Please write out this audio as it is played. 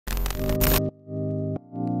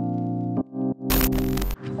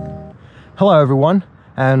Hello everyone,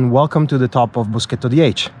 and welcome to the top of Boschetto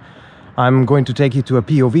DH. I'm going to take you to a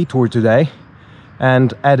POV tour today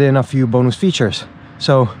and add in a few bonus features.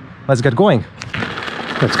 So let's get going.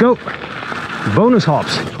 Let's go. Bonus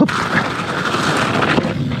hops.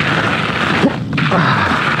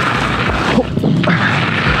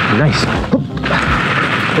 Nice.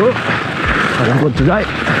 Oh, I don't want to die.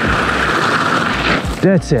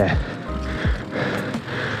 That's it.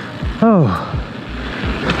 Oh.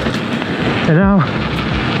 And now,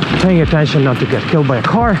 paying attention not to get killed by a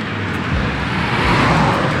car,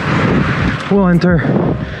 we'll enter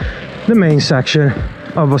the main section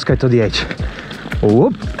of Boschetto DH.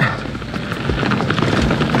 Whoop.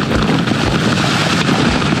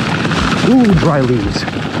 Ooh, dry leaves.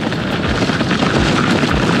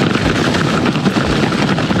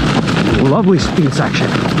 Lovely speed section.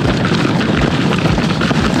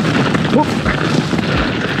 Whoop.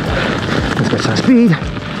 Let's get some speed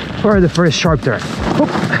for the first sharp turn. Whoop.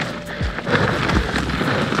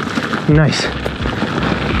 Nice.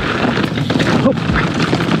 Whoop.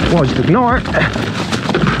 Watch to ignore.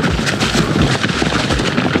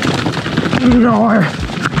 Ignore.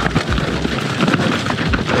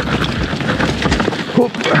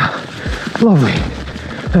 Whoop. Lovely.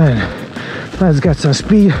 And let's get some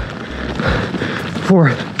speed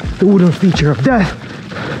for the wooden feature of death.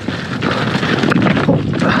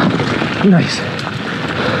 Oh, nice.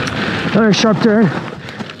 Another sharp turn,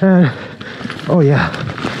 and oh yeah,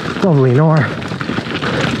 lovely Nor.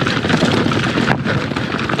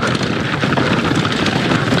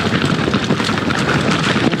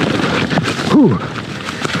 Whew.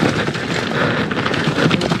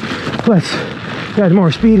 Let's get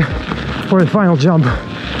more speed for the final jump.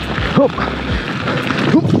 Hoop.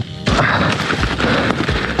 Hoop.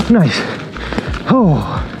 Nice.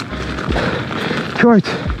 Oh, short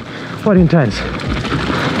but intense.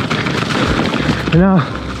 And now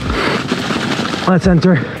let's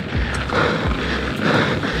enter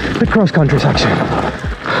the cross-country section.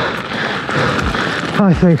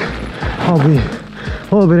 I think I'll be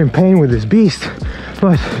a little bit in pain with this beast,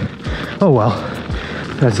 but oh well,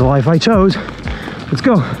 that's the life I chose. Let's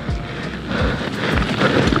go.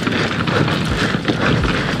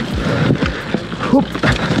 Whoop.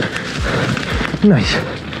 Nice.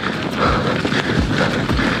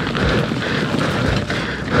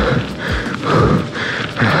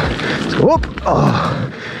 Let's go up.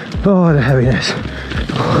 Oh, the heaviness.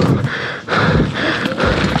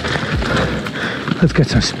 Let's get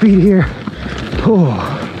some speed here. Oh,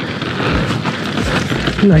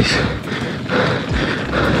 nice.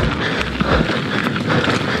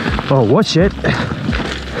 Oh, watch it.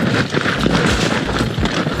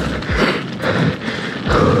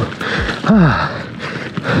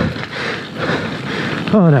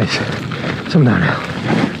 Oh, nice. Some downhill.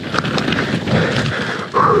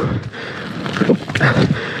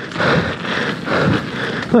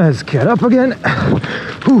 Let's get up again.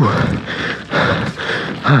 Ooh.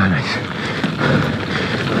 Ah, nice.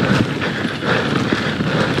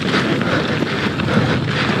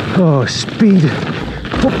 Oh, speed.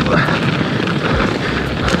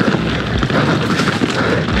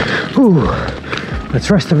 Ooh. Let's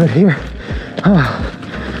rest a bit here.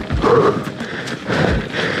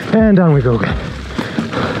 And down we go again.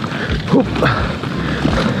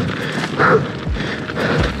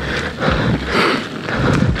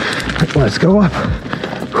 Let's go up.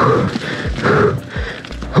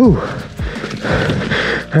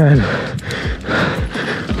 And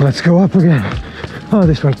let's go up again. Oh,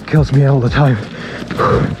 this one kills me all the time.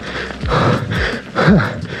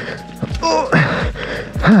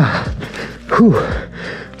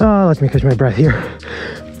 Let me catch my breath here.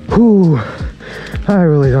 I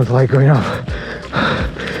really don't like going up.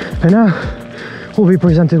 And now we'll be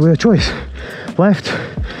presented with a choice. Left,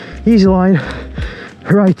 easy line.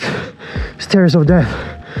 Right, stairs of death.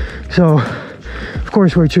 So, of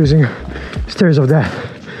course, we're choosing stairs of death.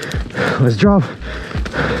 Let's drop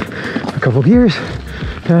a couple gears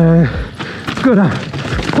and go down.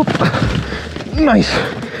 Whoop. Nice.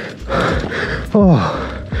 Oh,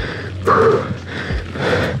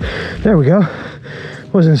 there we go.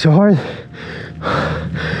 Wasn't so hard.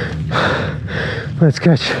 Let's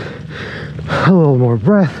catch a little more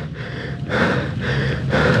breath.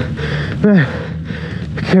 Man,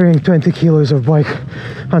 carrying 20 kilos of bike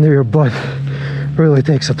under your butt really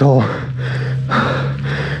takes a toll.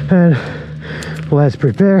 And let's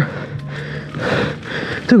prepare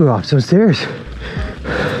to go up some stairs.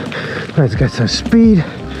 Let's get some speed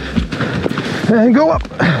and go up.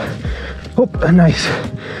 Oh, nice.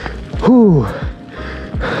 Ooh.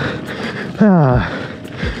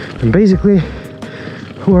 And basically,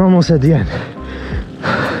 we're almost at the end.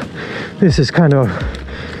 This is kind of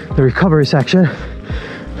the recovery section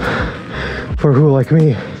for who, like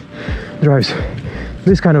me, drives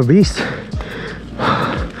this kind of beast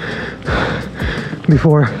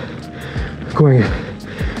before going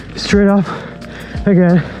straight up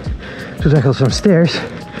again to tackle some stairs.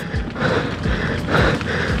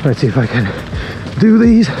 Let's see if I can do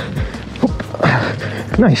these.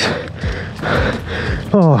 Nice.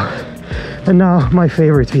 Oh, and now my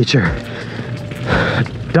favorite feature,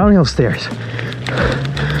 downhill stairs.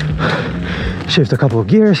 Shift a couple of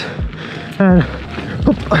gears and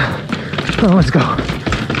oh, let's go.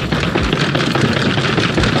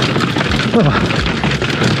 Oh.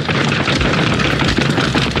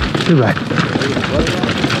 Too bad.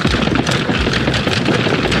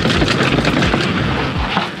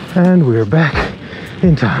 And we're back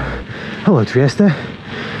in town. Hello, Trieste.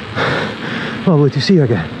 Lovely to see you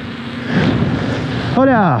again.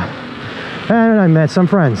 Hola! And I met some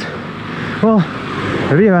friends. Well,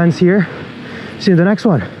 the video ends here. See you in the next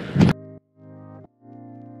one.